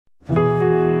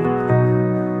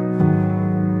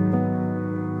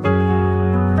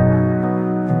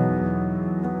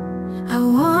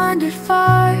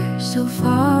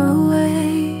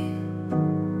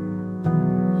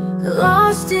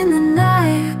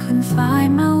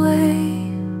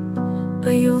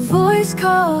voice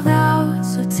called out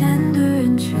so tender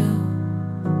and true,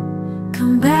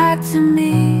 come back to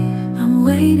me, I'm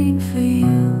waiting for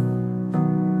you.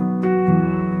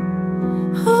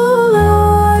 Oh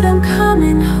Lord, I'm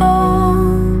coming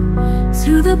home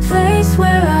to the place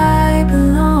where I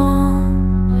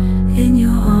belong. In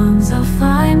your arms I'll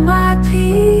find my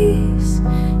peace,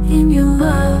 in your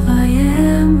love I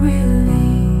am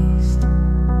released.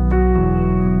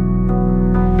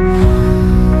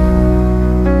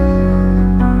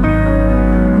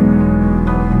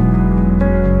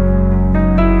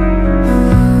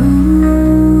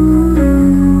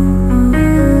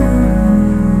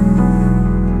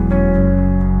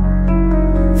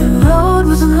 The road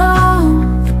was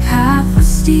long, the path was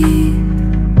steep,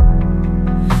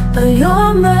 but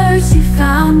your mercy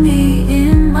found me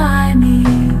in my need.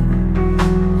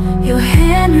 Your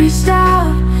hand reached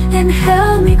out and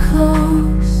held me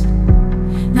close.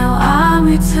 Now I'm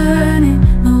returning,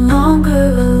 no longer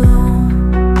alone.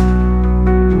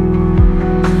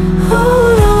 Oh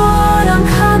Lord, I'm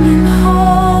coming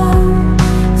home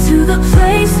to the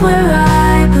place where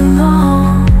I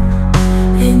belong.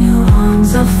 In your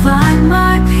arms I'll find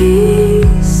my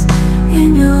peace,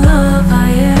 in your love I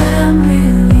am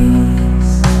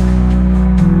released.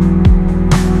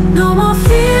 No more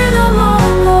fear, no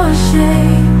more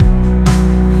shame.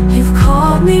 You've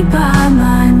called me by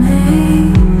my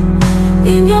name.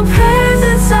 In your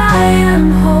presence I am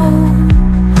whole.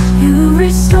 You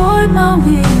restored my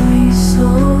weary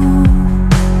soul.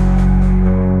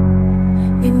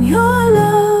 In your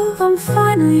love I'm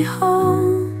finally home.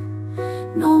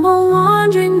 No more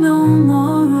wandering, no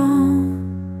more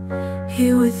roam.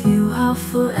 Here with you I'll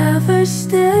forever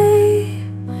stay.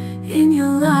 In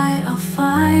your light I'll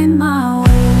find my way.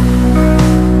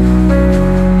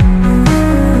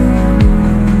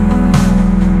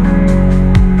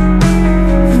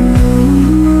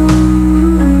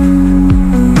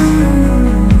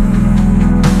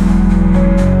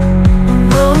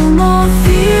 No more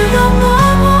fear, no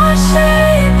more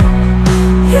shame.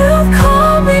 You've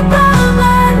called me by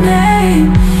my name.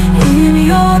 In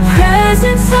your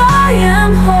presence I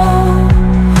am whole.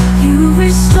 You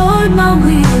restored my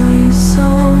weary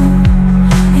soul.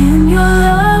 In your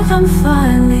love I'm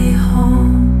finally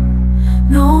home.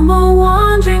 No more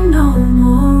wandering, no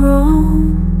more roam.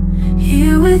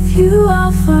 Here with you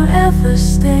I'll forever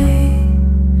stay.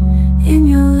 In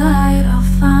your light I'll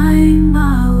find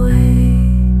my way.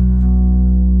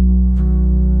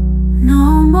 No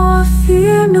more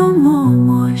fear, no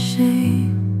more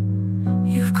shame.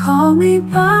 You've called me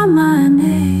by my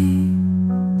name,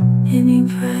 and you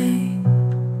pray.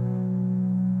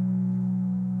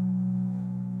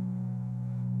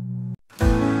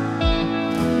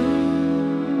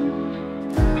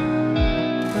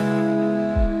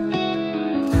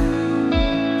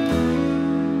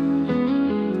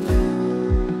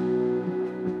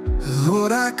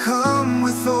 Lord, I come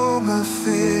with all my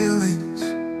feelings,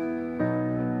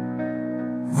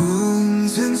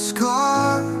 wounds and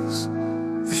scars,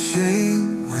 the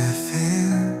shame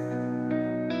within.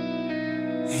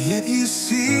 Yet you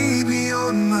see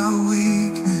beyond my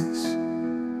weakness,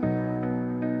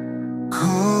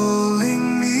 calling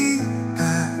me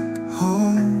back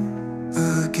home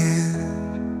again.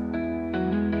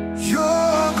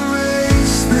 Your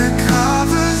grace that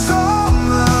covers all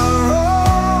my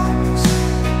wrongs,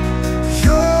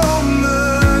 your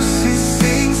mercy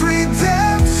sings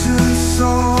redemption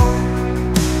song.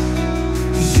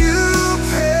 You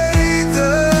paid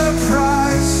the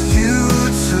price, you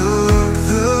took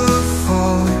the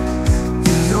fall.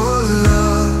 In your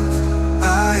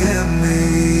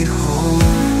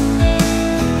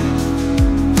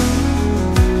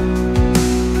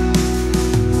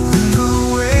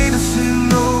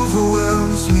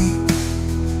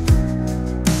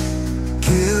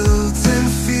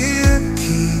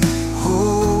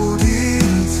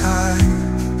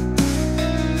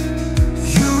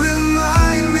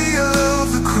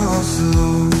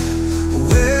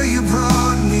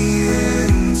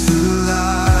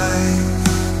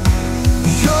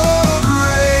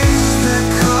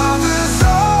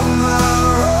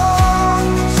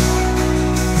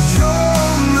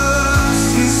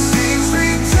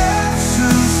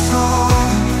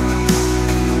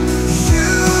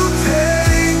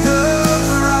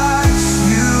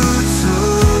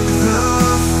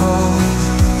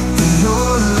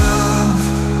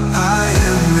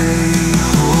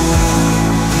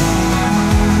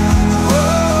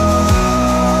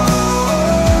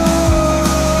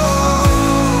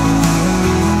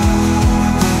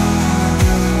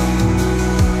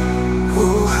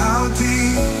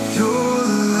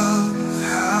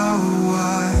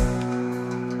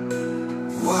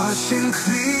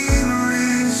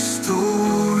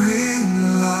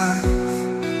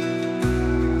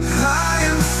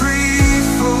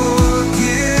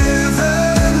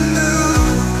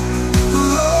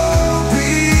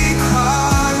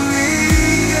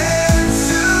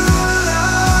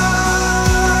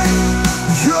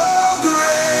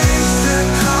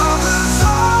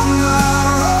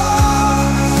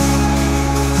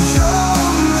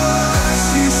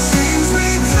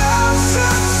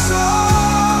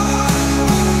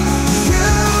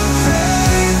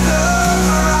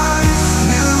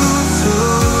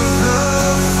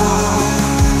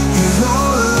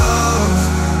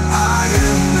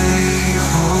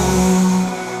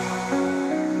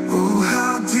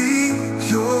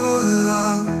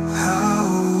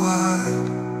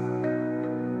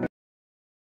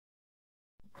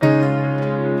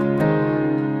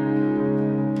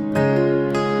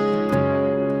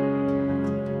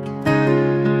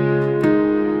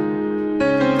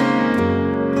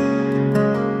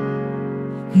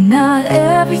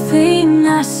Everything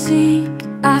I seek,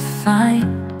 I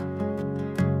find.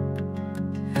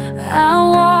 I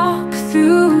walk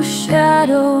through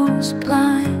shadows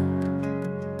blind,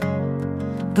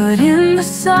 but in the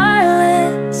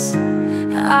silence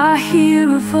I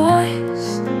hear a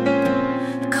voice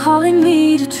calling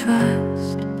me to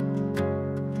trust,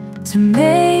 to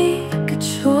make a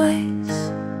choice.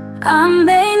 I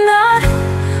may not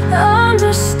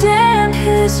understand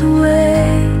His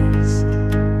ways,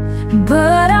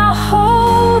 but I'll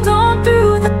hold on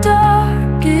through the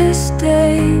darkest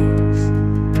days.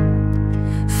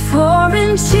 For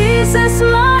in Jesus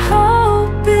my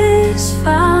hope is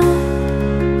found.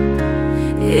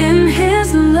 In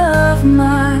His love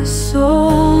my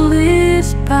soul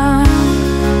is bound.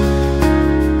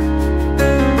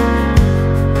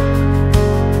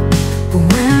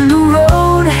 When the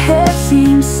road ahead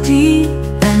seems steep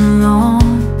and long,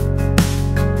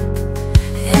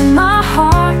 and my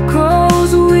heart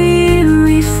grows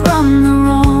weary from the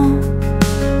wrong,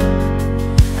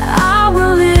 I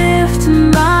will lift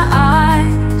my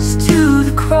eyes to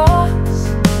the cross,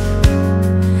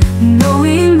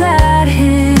 knowing that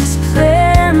His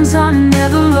plans are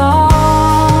never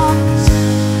lost.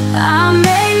 I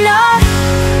may not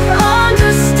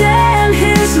understand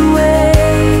His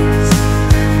ways,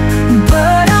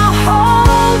 but I'll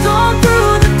hold on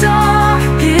through the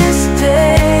darkest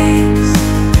days.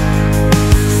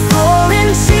 For in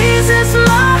Jesus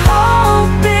my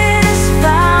hope is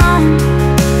found.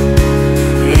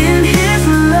 In His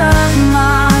love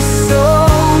my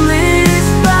soul is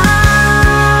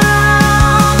bound.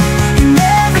 In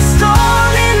every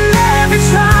storm, in every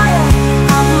trial,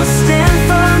 I will stand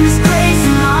firm. His grace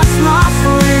and my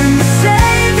friend. The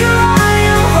Savior I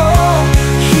am whole.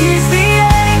 He's the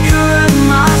anchor of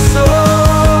my soul.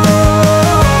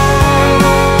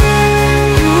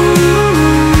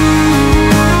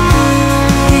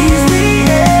 He's the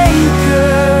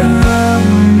anchor of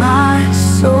my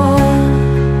soul.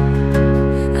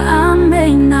 I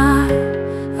may not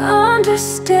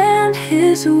understand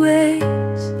His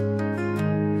ways,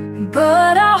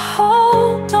 but I'll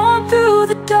hold on through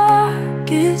the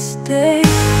darkest days.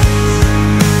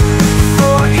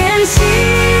 For in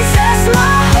Jesus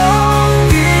my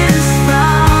hope is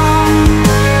found.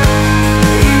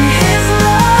 In His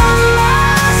love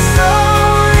my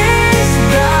soul is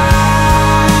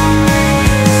bound.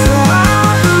 So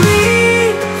I'll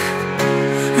believe,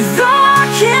 though I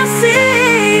can't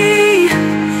see,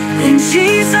 in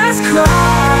Jesus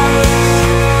Christ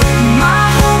my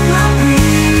hope will be.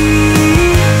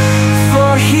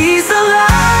 For He's the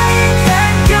light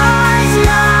that guides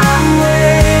my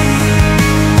way.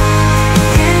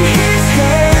 In His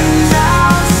hands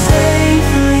I'll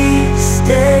safely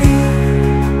stay.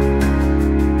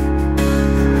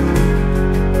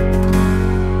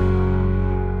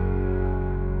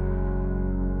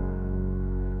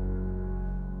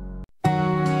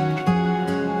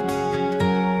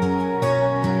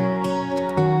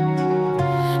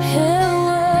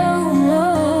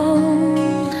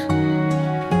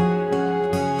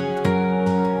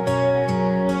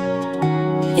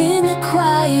 In a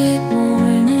quiet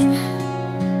morning,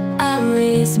 I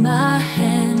raise my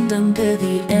hand under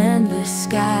the endless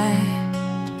sky.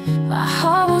 My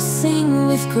heart will sing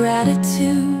with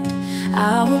gratitude.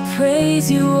 I will praise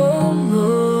You, oh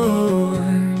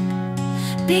Lord.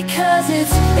 Because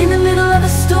it's in the middle of a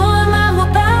storm I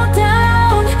will bow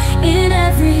down. In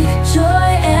every joy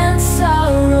and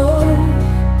sorrow,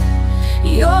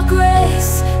 Your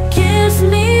grace gives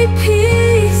me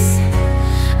peace.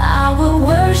 I will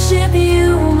worship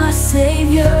You, my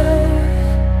Savior.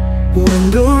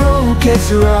 When the road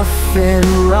gets rough and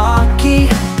rocky,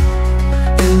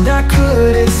 and I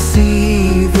couldn't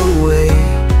see the way,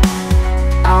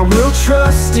 I will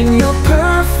trust in Your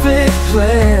perfect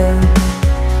plan.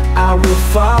 I will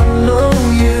follow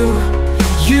You.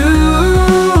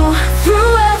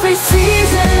 Through every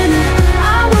season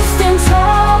I will stand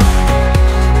tall.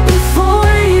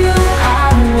 Before You I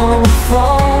won't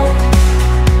fall.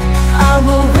 I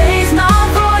will raise my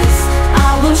voice,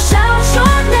 I will shout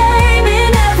Your name.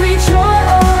 In every joy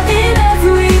or in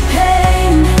every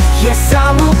pain, Yes,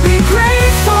 I will be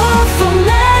grateful for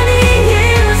many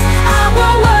years. I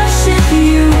will worship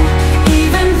You,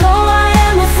 even though I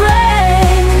am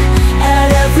afraid. At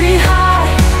every high,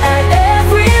 at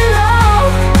every low,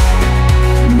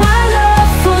 my love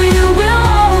for You will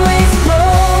always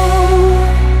grow.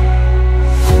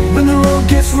 When the road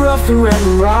gets rough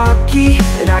and rocky,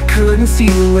 and I couldn't see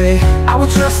the way, I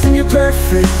will trust in Your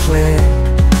perfect plan.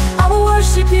 I will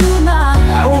worship You,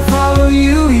 I will follow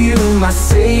You, You, my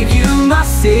Savior, my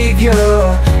Savior.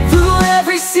 through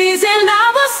every season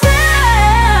I will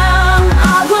stand.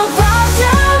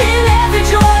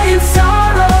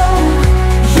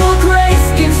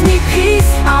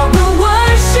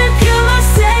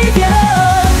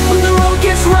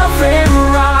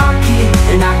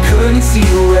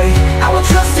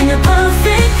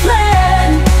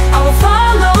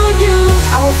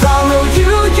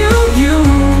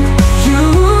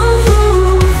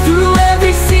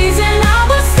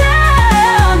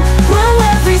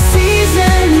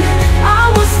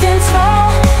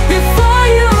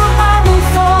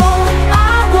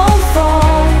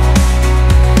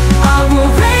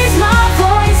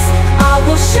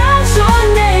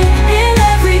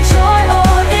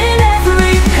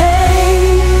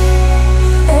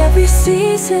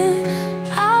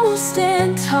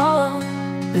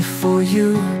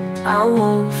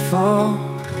 fall,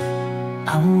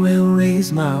 I will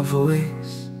raise my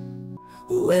voice.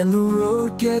 When the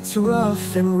road gets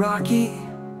rough and rocky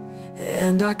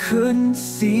and I couldn't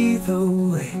see the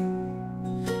way,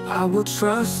 I will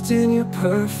trust in your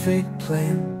perfect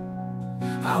plan.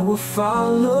 I will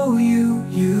follow you.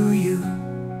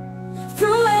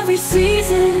 Through every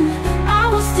season,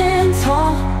 I will stand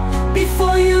tall.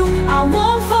 Before you, I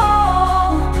won't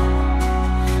fall.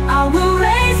 I will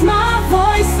raise my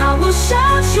voice, I will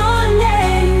shout your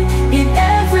name. In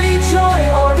every joy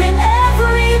or in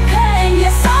every pain,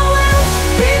 yes, I will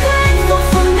be grateful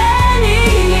for many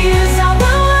years. I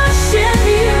will worship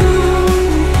you,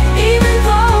 even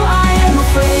though I am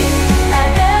afraid.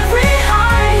 At every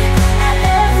high, at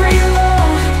every low,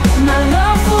 my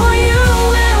love for you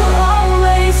will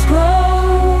always grow.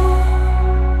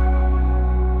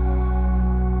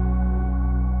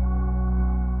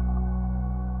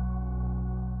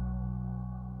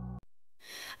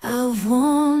 I've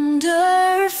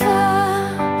wandered far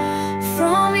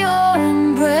from your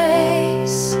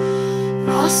embrace,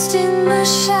 lost in the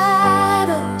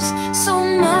shadows, so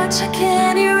much I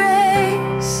can't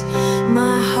erase.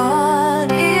 My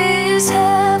heart is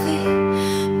heavy,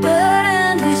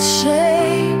 burdened with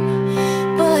shame,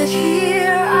 but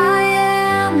here I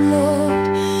am,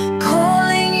 Lord,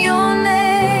 calling your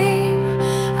name.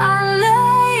 I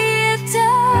lay it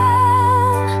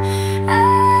down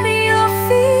at your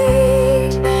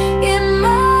feet in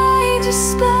my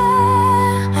despair.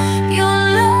 Your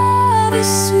love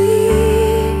is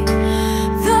sweet.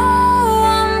 Though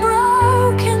I'm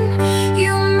broken,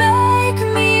 you make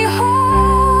me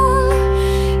whole.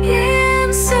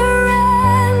 In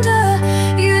surrender,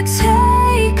 you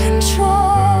take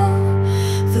control.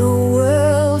 The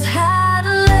world had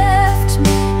left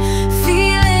me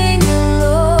feeling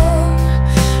alone,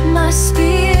 my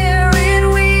spirit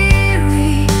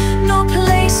weary, no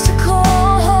place to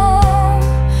call home.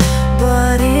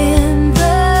 But in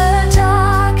the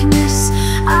darkness,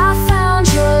 I found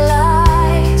your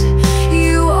light.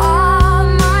 You are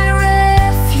my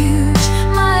refuge,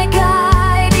 my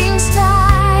guiding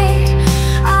light.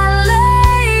 I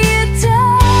lay it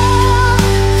down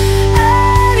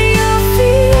at your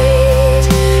feet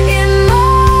in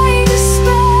my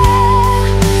despair.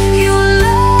 Your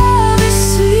love is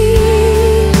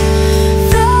sweet.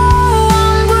 Though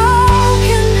I'm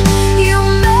broken, you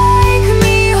make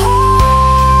me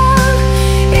whole.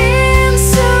 In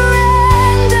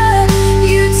surrender,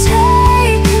 you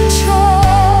take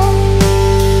control.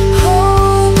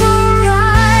 Hope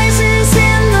arises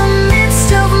in the midst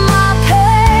of my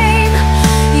pain.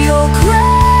 Your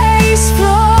grace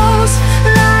flows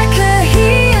like a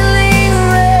healing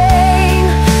rain.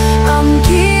 I'm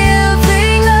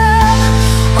giving up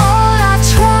all I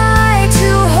tried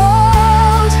to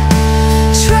hold.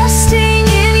 Trusting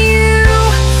in you,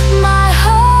 my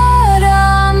heart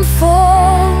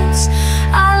unfolds.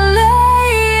 I lay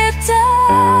it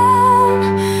down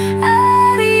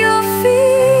at your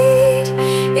feet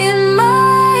in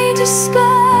my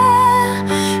despair.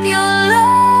 Your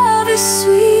love is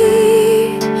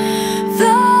sweet.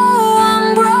 Though I'm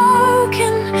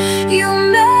broken, you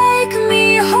make me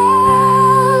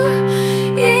whole.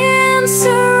 In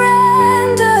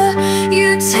surrender, you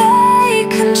take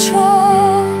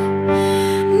control.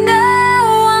 Now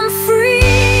I'm free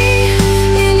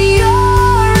in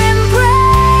your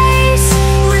embrace,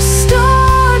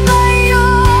 restored by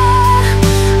your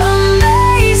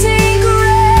amazing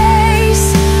grace.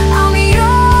 I'm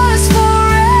yours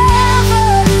forever,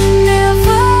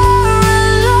 never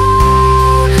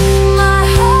alone. My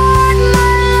heart,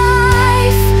 my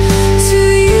life, to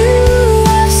you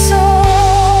I've sold.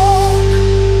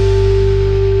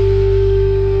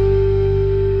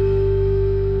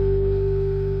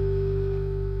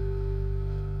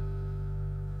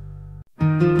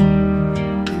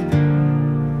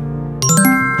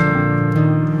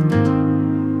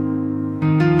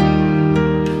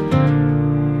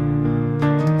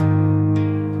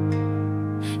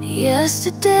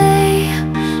 Yesterday,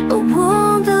 a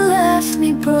wound that left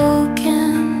me broken.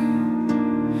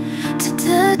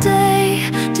 Today,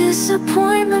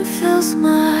 disappointment fills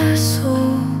my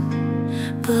soul.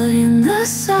 But in the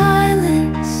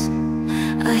silence,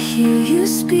 I hear you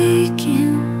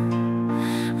speaking,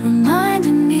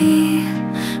 reminding me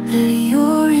that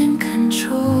you're in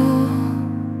control.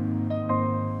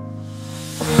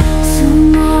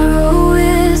 Tomorrow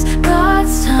is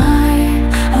God's time.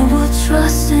 I will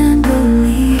trust and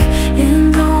believe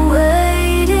in the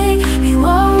waiting. You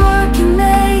are working,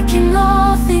 making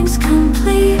all things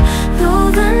complete.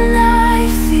 Though the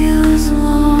night feels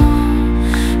long,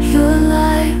 your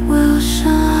light will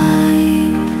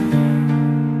shine.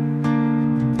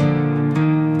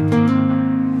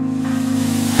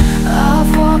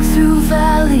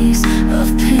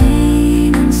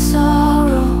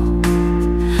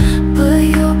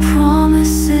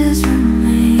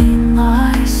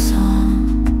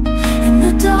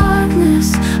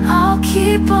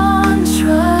 keep on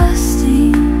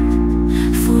trusting,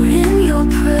 for in your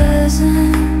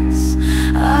presence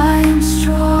I am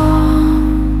strong.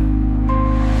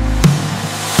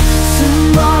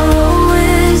 Tomorrow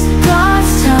is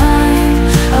God's time.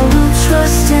 I will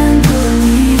trust and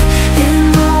believe in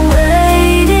the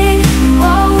waiting. You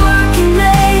are working,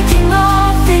 making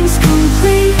all things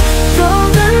complete. Though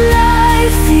the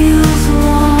night feels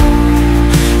long,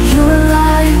 your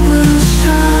light will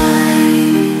shine.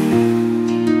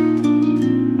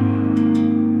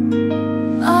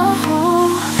 Oh,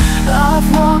 I've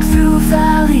walked through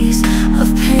valleys of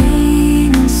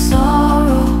pain and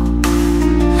sorrow,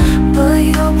 but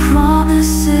your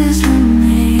promises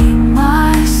remain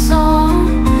my song.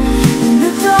 In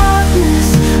the darkness,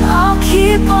 I'll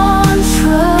keep on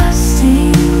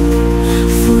trusting,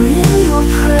 for in your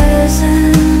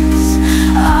presence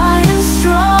I am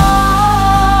strong.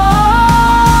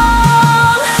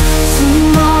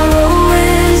 Tomorrow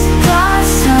is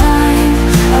God's time.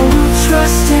 I will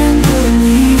trust and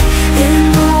believe in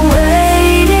the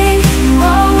waiting. You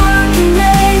are working,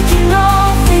 making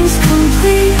all things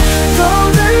complete. Though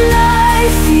the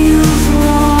night feels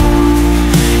long,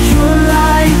 your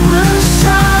light will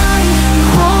shine. You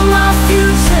hold my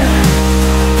future,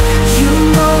 you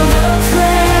know the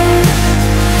plan.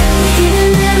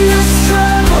 Even in the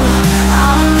struggle,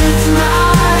 I'll lift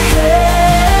my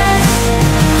head.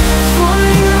 For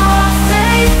you are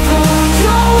faithful,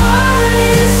 your word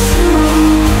is true.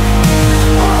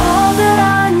 All that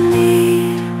I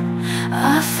need, I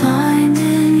find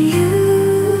in you.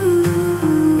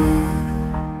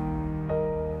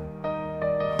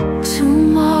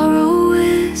 Tomorrow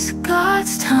is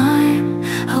God's time.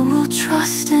 I will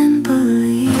trust and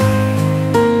believe.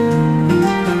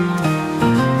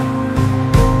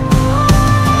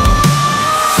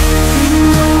 In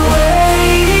the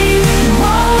waiting, you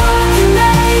are working,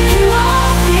 making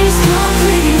all things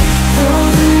complete. Though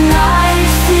the night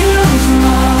feels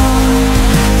long,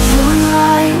 your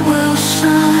light will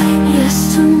shine. Yes,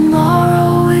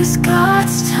 tomorrow is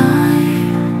God's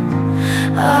time.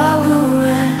 I will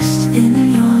rest in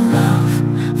your love,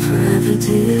 forever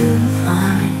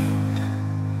divine.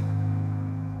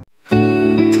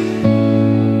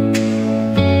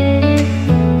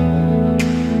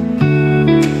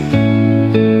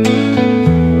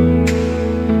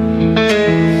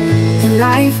 The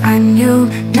life I knew,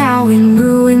 now in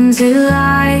ruins it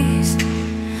lies.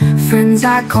 Friends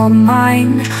I call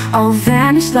mine, all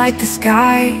vanished like the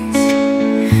skies.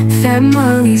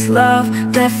 Family's love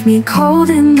left me cold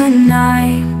in the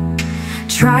night,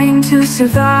 trying to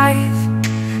survive,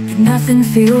 but nothing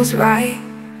feels right.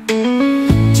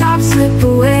 Jobs slip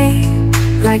away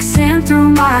like sand through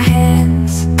my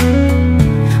hands.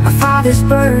 My father's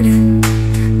burden,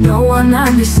 no one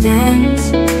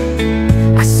understands.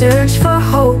 I search for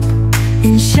hope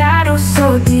in shadows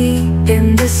so deep.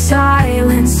 In the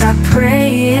silence I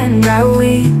pray and I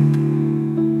weep.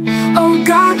 Oh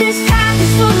God, this path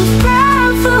is full of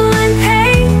gravel and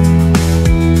pain,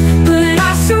 but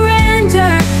I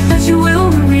surrender that your will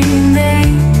will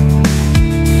remain.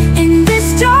 In this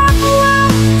dark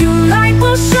world, your light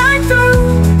will shine through.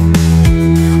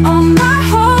 All my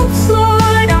hopes,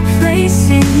 Lord, I place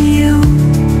in you.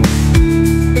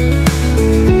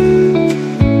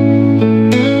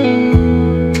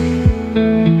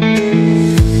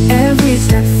 Every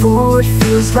step forward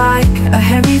feels like a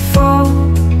heavy fall.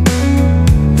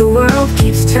 The world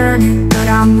keeps turning, but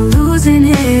I'm losing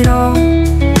it all.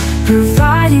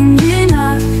 Providing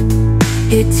enough,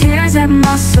 it tears at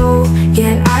my soul,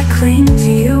 yet I cling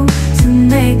to you to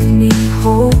make me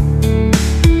whole.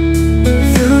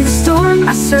 Through the storm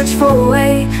I search for a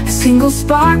way, a single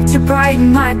spark to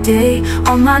brighten my day.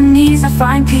 On my knees I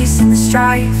find peace in the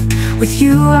strife. With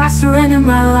you I surrender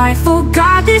my life. Oh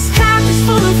God, this path is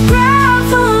full of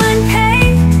gravel and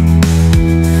pain,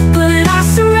 but I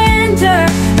surrender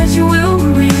that your will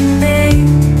will remain.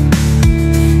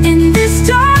 In this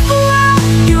dark world,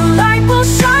 your light will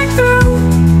shine through.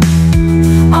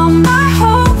 All my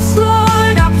hopes,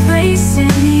 Lord, I place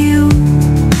in you.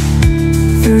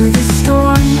 Through the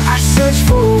storm, I search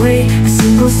for a way, a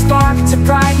single spark to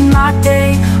brighten my day.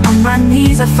 On my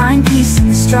knees, I find peace in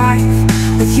the strife.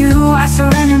 With you, I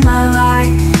surrender my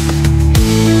life.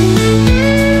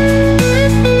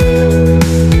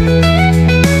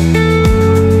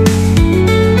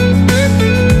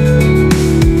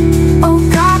 Oh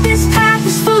God, this path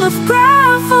is full of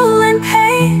gravel and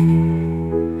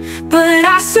pain, but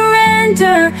I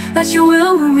surrender that your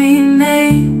will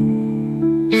remain.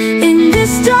 In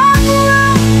this dark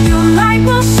world, your light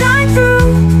will shine through.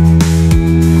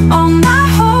 All my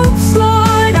hopes,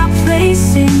 Lord, I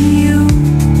place in you.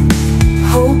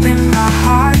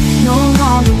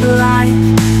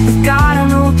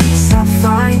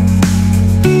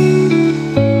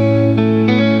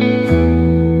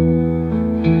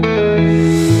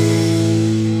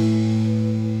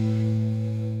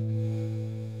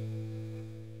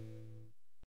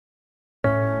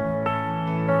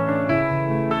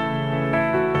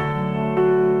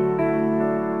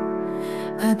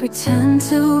 pretend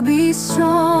to be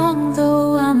strong,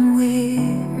 though I'm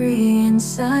weary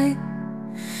inside.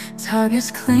 Darkness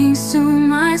clings to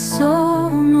my soul,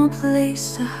 no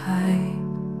place to hide.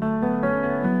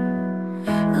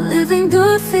 Living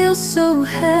good feels so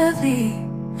heavy,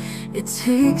 it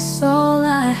takes all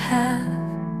I have.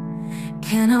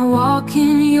 Can I walk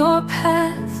in your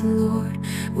path, Lord,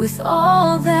 with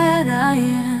all that I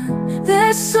am?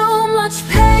 There's so much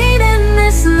pain in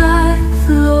this life,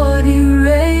 Lord,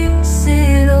 erase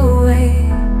it away.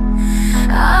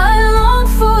 I long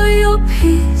for your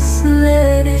peace,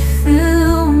 let it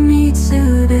fill me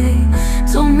today.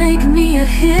 Don't make me a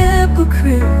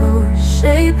hypocrite, Lord,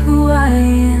 shape who I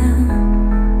am.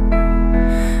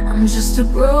 I'm just a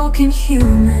broken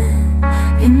human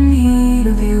in need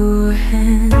of your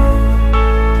hand.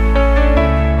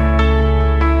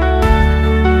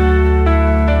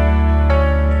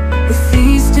 With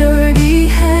these dirty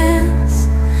hands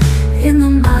in the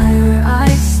mire I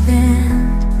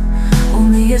stand.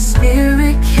 Only your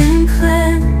spirit can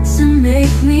cleanse and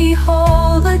make me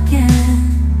whole again.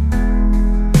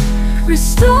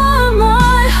 Restore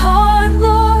my heart,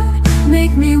 Lord,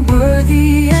 make me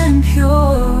worthy and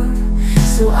pure,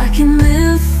 so I can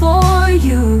live for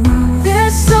you.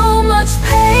 There's so much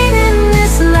pain in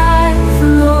this life,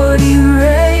 Lord,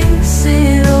 erase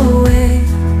it away.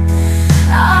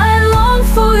 I long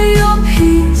for your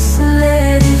peace,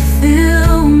 let it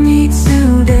fill me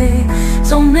today.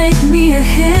 Don't make me a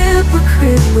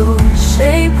hypocrite, Lord,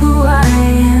 shape who I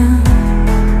am.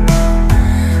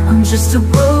 I'm just a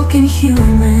broken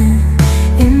human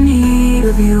in need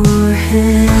of your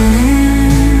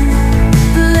hand.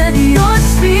 Let your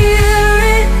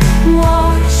spirit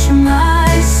wash my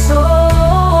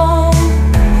soul.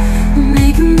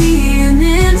 Make me an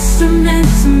instrument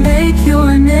to make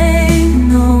your name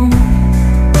known.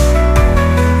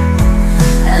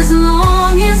 As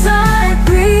long as I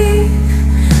breathe,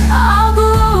 I'll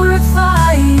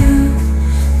glorify you.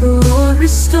 Lord,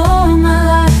 restore my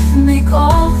life, make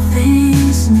all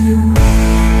things new.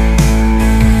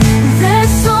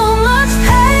 There's so much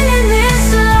pain in this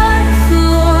life,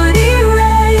 Lord,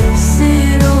 erase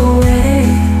it away.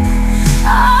 I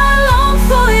long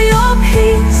for your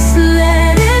peace,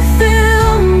 let it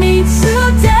fill me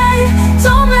today.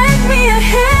 Don't make me a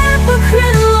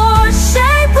hypocrite, Lord,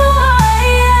 shape who I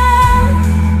am.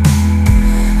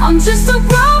 I'm just a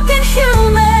broken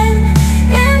human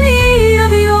in need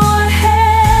of your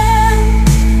hand.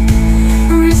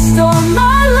 Restore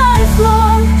my life,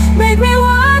 Lord, make me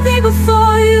worthy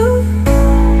before you,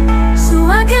 so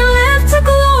I can live to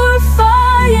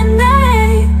glorify your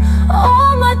name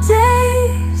all my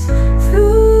days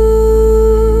through.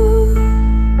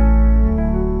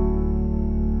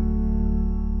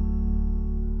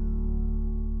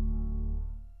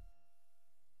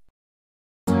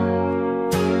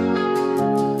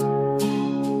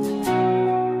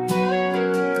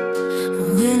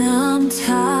 When I'm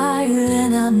tired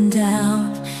and I'm down,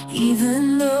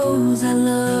 even those I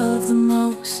love the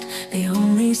most, they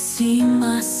only see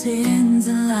my sins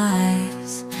and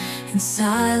lies. In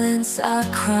silence I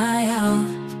cry out,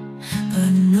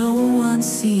 but no one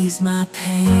sees my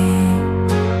pain.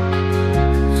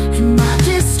 In my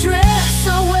distress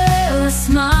I wear a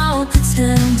smile,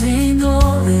 pretending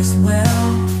all is well.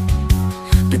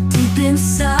 But deep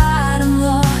inside I'm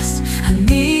lost, I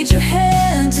need your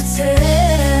hand to tell.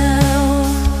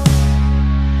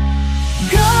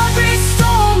 God,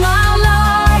 restore my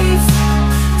life,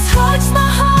 touch my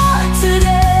heart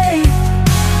today.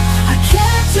 I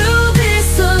can't do this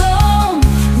alone,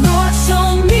 Lord, show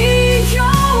me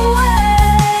your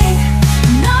way.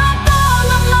 Not by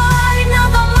my might, not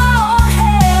by my own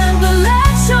hand, but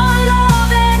let your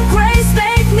love and grace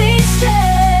make me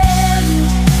stand.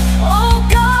 Oh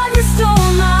God, restore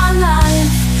my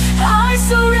life, I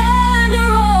surrender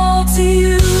all to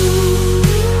you.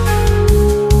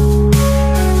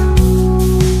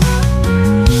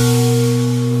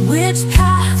 Which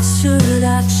path should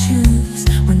I choose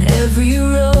when every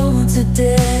road's a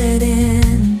dead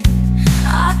end?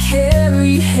 I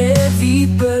carry heavy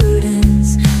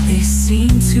burdens, they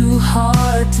seem too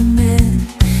hard to mend.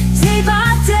 Day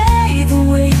by day the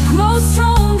weight grows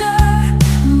stronger,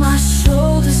 my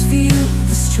shoulders feel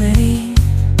the strain.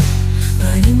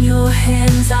 But in your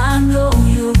hands I know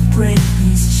you'll break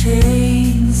these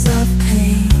chains of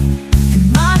pain. In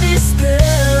my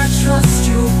despair I trust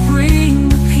you'll bring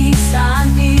the peace I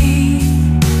need.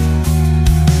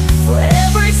 For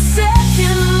every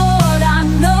second, Lord, I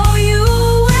know you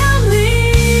will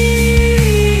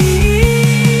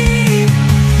lead.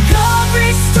 God,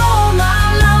 restore my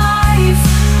life,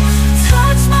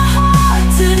 touch my heart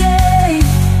today.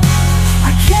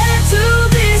 I can't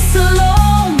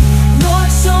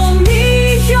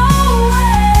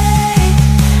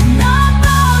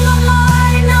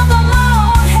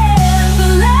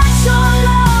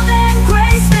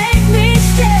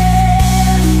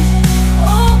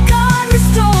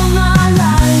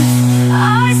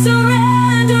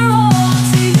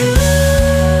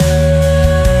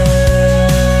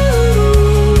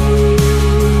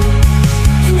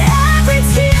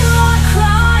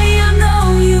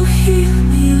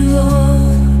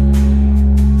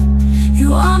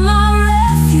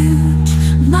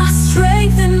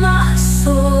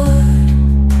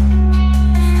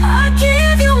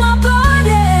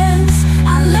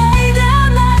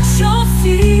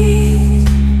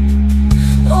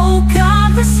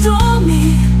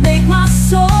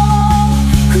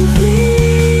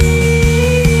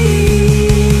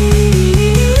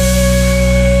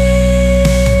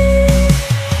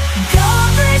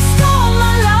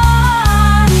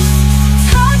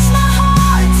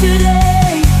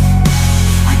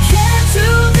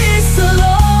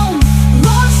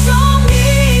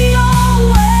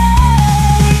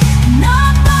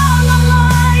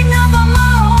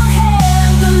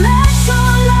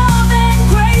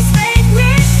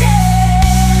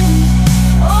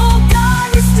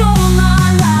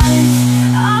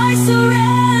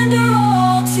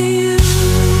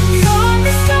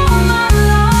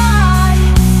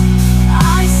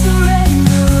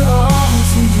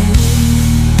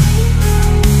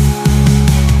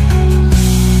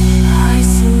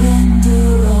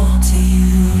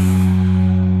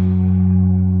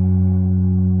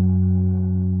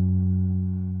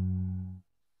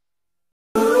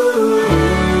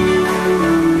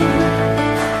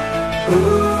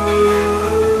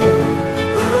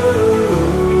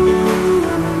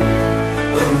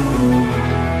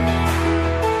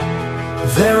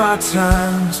There are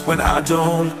times when I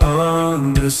don't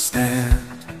understand,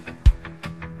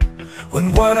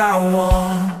 when what I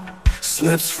want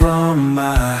slips from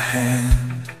my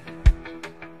hand.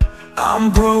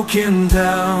 I'm broken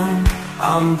down,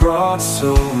 I'm brought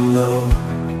so low.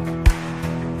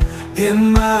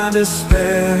 In my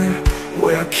despair,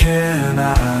 where can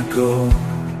I go?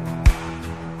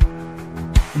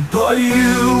 But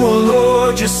you, oh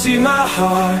Lord, you see my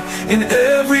heart. In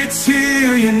every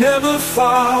tear you never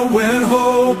fall. When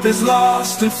hope is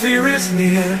lost and fear is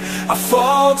near, I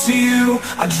fall to you,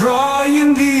 I draw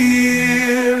you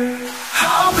near.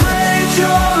 How great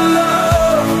your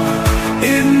love,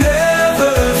 it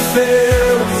never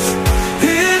fails.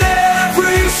 In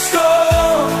every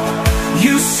storm,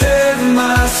 you set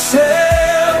my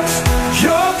sails.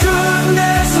 Your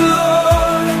goodness,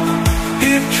 Lord,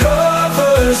 it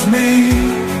covers me.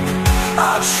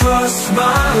 I trust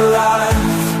my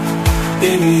life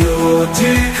in your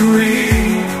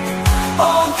decree.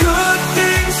 All good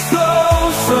things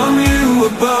flow from you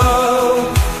above.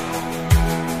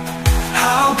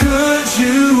 How good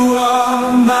you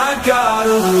are, my God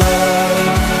of love.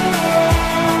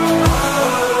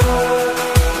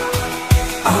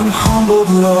 I'm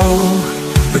humbled low,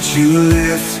 but you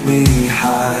lift me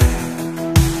high.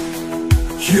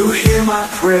 You hear my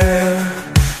prayer,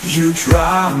 you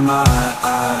dry my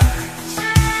eyes.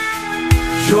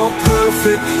 Your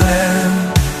perfect plan,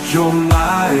 your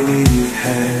mighty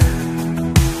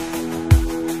hand,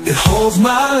 it holds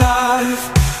my life,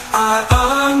 I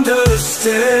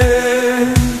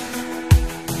understand.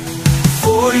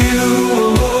 For you, oh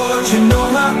Lord, you know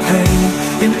my pain.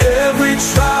 In every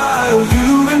trial you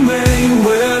remain.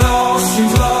 When all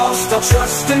seems lost, I'll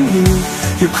trust in you.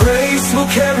 Your grace will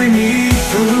carry me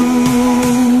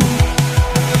through.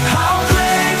 How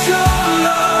great your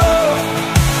love,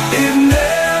 it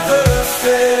never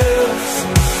fails.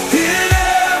 In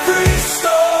every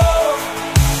storm,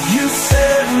 you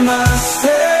set my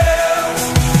sails.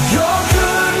 Your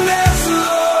goodness,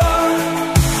 Lord,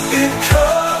 it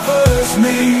covers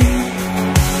me.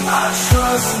 I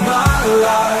trust my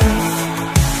life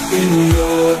in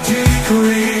your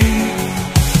decree.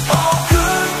 All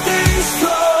good things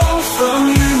flow from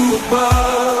you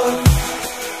above.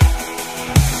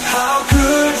 How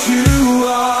good you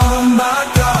are, my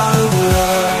God of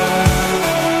love.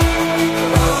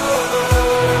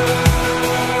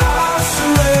 I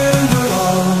surrender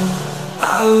all,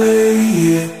 I lay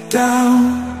it down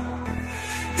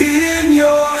in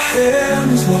your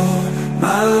hands, Lord.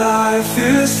 My life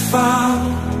is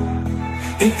found.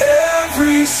 In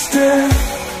every step,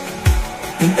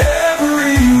 in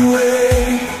every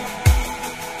way,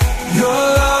 your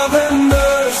love and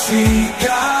mercy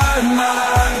guide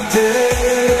my day.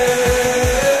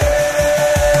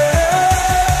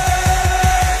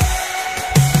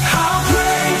 How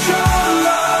great your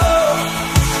love,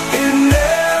 it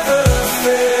never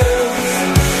fails.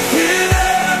 In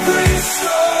every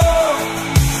storm,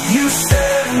 you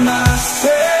set my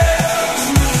sails.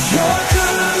 Your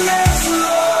goodness,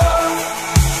 Lord,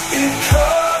 it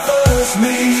covers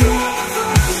me.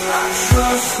 I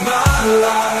trust my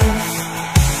life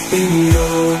in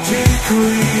your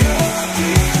decree.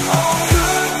 All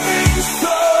good things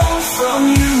flow from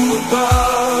you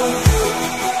above.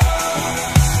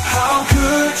 How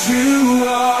good you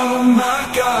are, my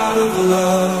God of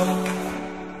love.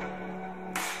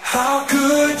 How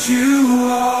good you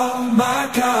are, my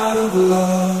God of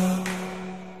love.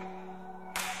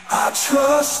 I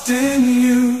trust in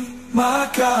you, my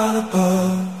God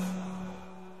above.